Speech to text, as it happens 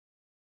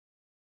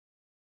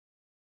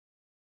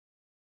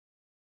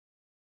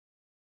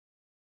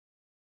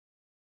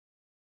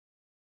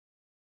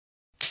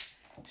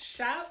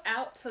Shout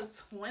out to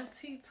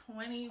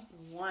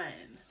 2021.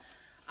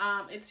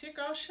 It's your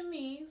girl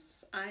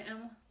Shanice. I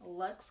am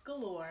Lux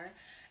Galore,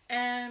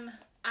 and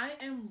I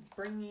am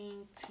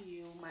bringing to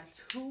you my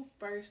two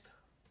first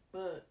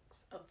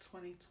books of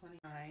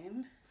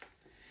 2029.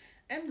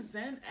 And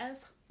Zen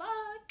as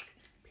fuck.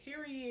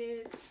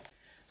 Period.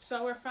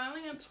 So we're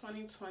finally in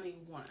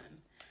 2021,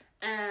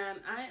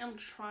 and I am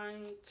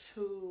trying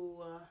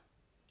to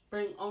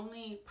bring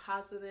only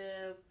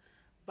positive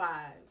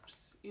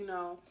vibes,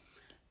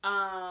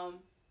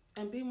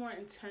 and be more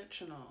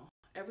intentional.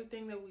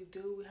 Everything that we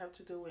do, we have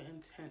to do with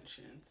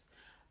intentions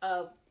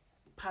of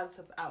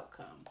positive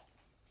outcome.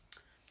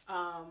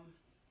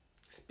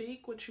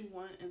 Speak what you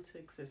want into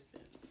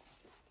existence.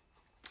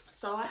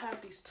 So I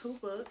have these two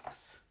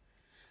books,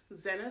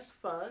 Zen as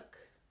Fuck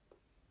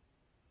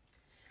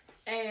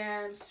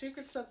and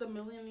Secrets of the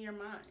Millionaire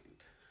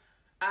Mind.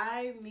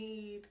 I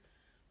need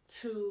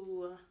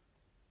to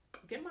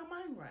get my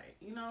mind right.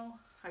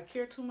 I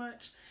care too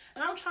much,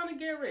 and I'm trying to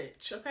get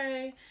rich,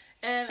 okay?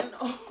 And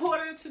in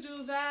order to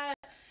do that,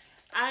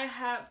 I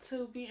have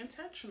to be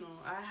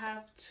intentional. I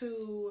have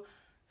to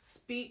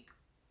speak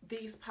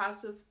these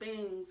positive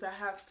things. I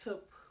have to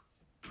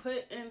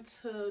put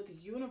into the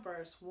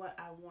universe what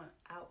I want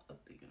out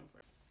of the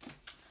universe.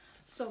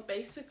 So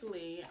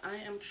basically, I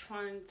am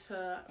trying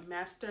to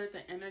master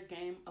the inner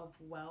game of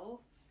wealth,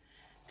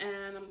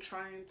 and I'm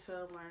trying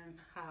to learn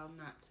how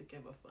not to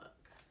give a fuck.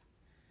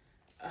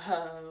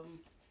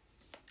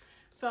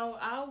 So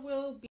I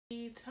will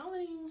be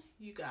telling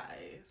you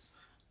guys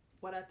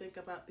what I think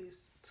about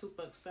these two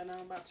books that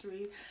I'm about to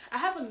read. I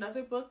have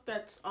another book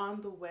that's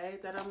on the way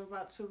that I'm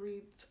about to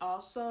read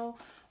also,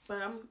 but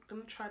I'm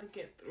going to try to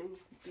get through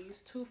these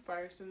two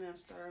first and then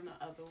start on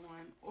the other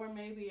one. Or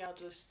maybe I'll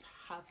just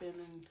hop in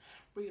and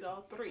read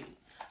all three.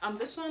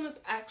 This one is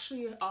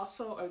actually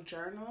also a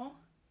journal.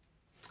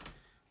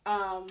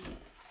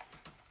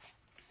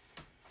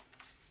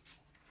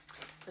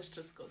 Let's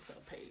just go to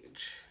a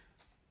page.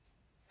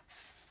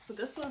 So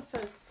this one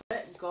says,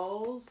 set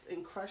goals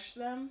and crush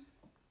them.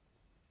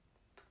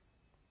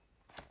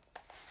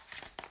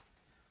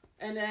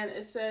 And then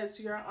it says,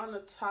 you're on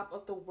the top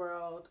of the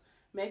world.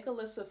 Make a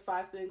list of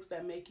 5 things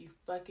that make you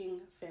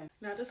fucking fantastic.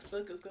 Now this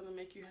book is going to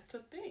make you have to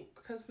think.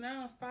 Because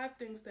now 5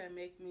 things that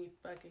make me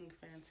fucking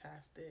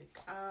fantastic.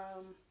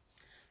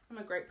 I'm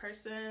a great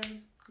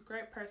person.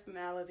 Great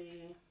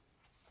personality.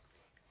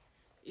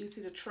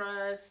 Easy to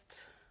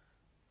trust.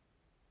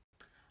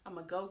 I'm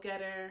a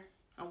go-getter.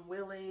 I'm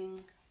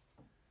willing.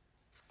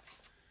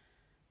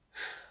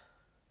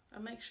 I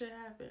make shit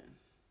happen.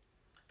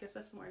 I guess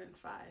that's more than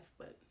 5,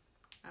 but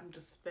I'm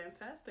just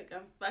fantastic.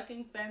 I'm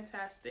fucking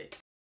fantastic.